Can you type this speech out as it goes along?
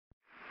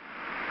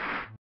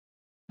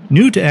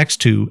New to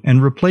X2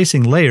 and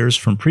replacing layers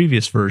from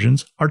previous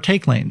versions are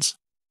take lanes.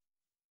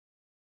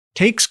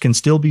 Takes can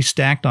still be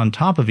stacked on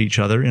top of each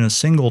other in a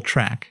single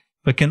track,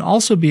 but can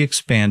also be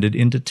expanded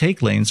into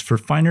take lanes for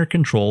finer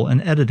control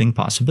and editing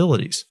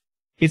possibilities.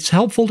 It's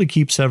helpful to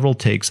keep several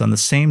takes on the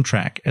same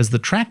track, as the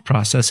track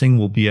processing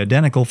will be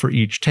identical for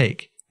each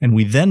take, and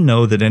we then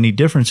know that any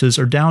differences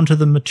are down to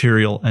the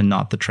material and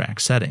not the track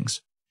settings.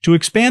 To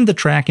expand the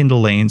track into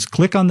lanes,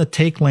 click on the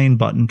Take Lane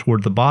button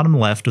toward the bottom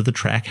left of the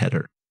track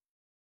header.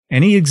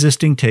 Any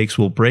existing takes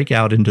will break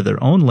out into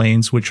their own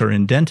lanes, which are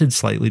indented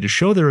slightly to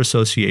show their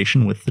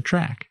association with the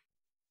track.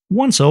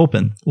 Once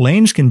open,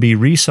 lanes can be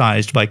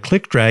resized by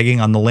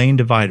click-dragging on the lane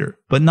divider,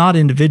 but not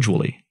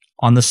individually.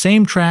 On the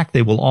same track,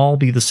 they will all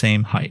be the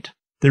same height.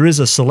 There is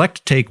a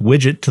Select Take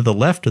widget to the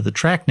left of the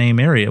track name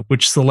area,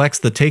 which selects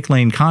the take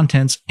lane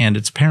contents and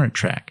its parent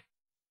track.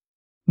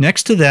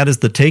 Next to that is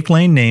the take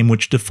lane name,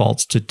 which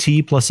defaults to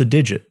T plus a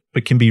digit,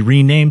 but can be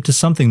renamed to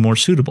something more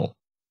suitable.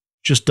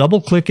 Just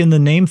double-click in the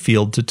name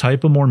field to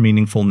type a more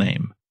meaningful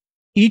name.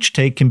 Each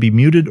take can be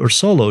muted or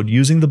soloed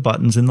using the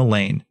buttons in the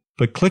lane,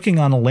 but clicking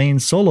on a lane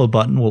solo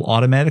button will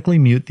automatically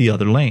mute the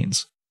other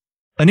lanes.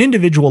 An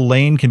individual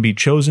lane can be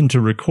chosen to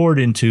record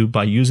into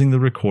by using the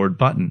Record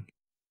button.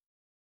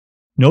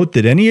 Note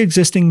that any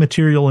existing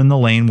material in the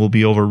lane will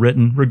be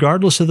overwritten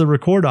regardless of the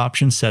record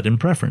option set in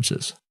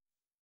Preferences.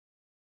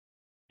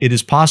 It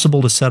is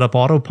possible to set up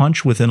auto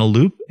punch within a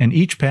loop, and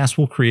each pass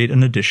will create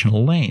an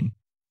additional lane.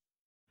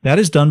 That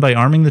is done by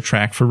arming the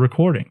track for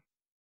recording.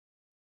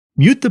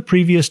 Mute the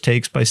previous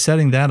takes by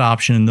setting that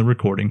option in the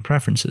recording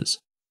preferences.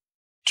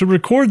 To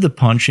record the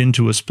punch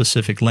into a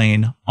specific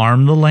lane,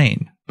 arm the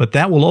lane, but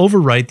that will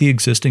overwrite the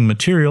existing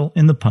material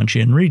in the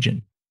punch-in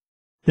region.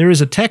 There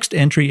is a text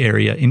entry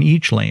area in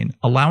each lane,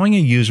 allowing a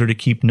user to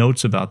keep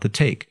notes about the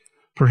take,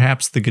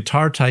 perhaps the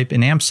guitar type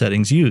and amp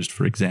settings used,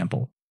 for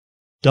example.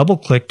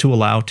 Double-click to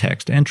allow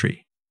text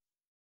entry.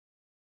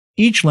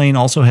 Each lane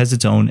also has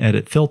its own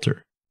edit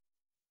filter.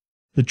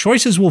 The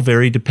choices will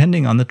vary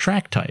depending on the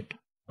track type.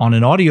 On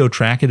an audio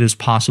track, it is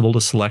possible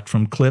to select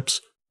from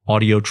clips,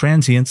 audio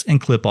transients, and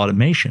clip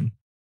automation.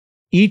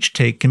 Each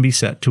take can be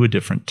set to a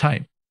different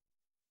type.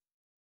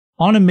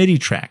 On a MIDI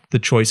track, the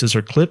choices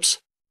are clips,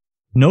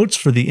 notes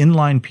for the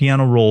inline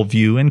piano roll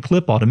view, and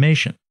clip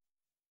automation.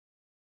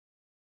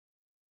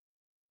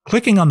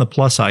 Clicking on the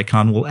plus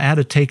icon will add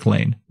a take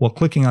lane, while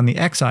clicking on the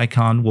X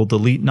icon will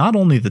delete not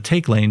only the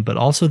take lane but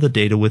also the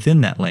data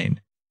within that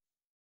lane.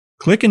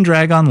 Click and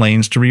drag on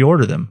lanes to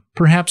reorder them,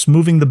 perhaps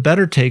moving the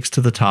better takes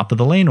to the top of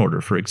the lane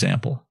order, for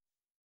example.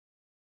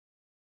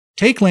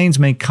 Take lanes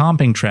make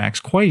comping tracks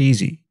quite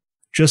easy.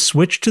 Just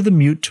switch to the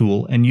Mute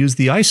tool and use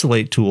the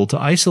Isolate tool to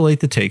isolate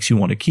the takes you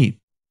want to keep.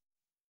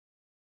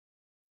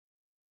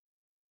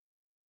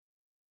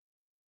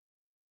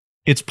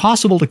 It's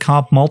possible to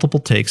comp multiple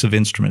takes of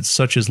instruments,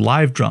 such as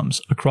live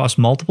drums, across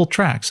multiple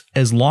tracks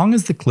as long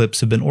as the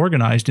clips have been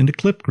organized into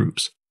clip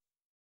groups.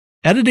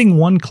 Editing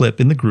one clip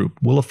in the group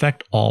will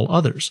affect all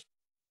others.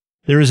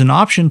 There is an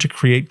option to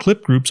create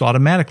clip groups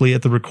automatically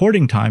at the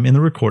recording time in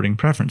the recording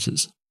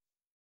preferences.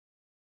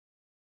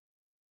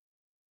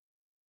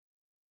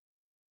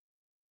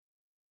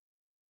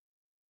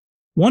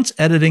 Once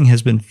editing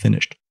has been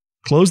finished,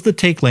 close the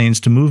take lanes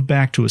to move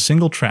back to a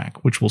single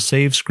track, which will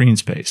save screen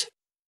space.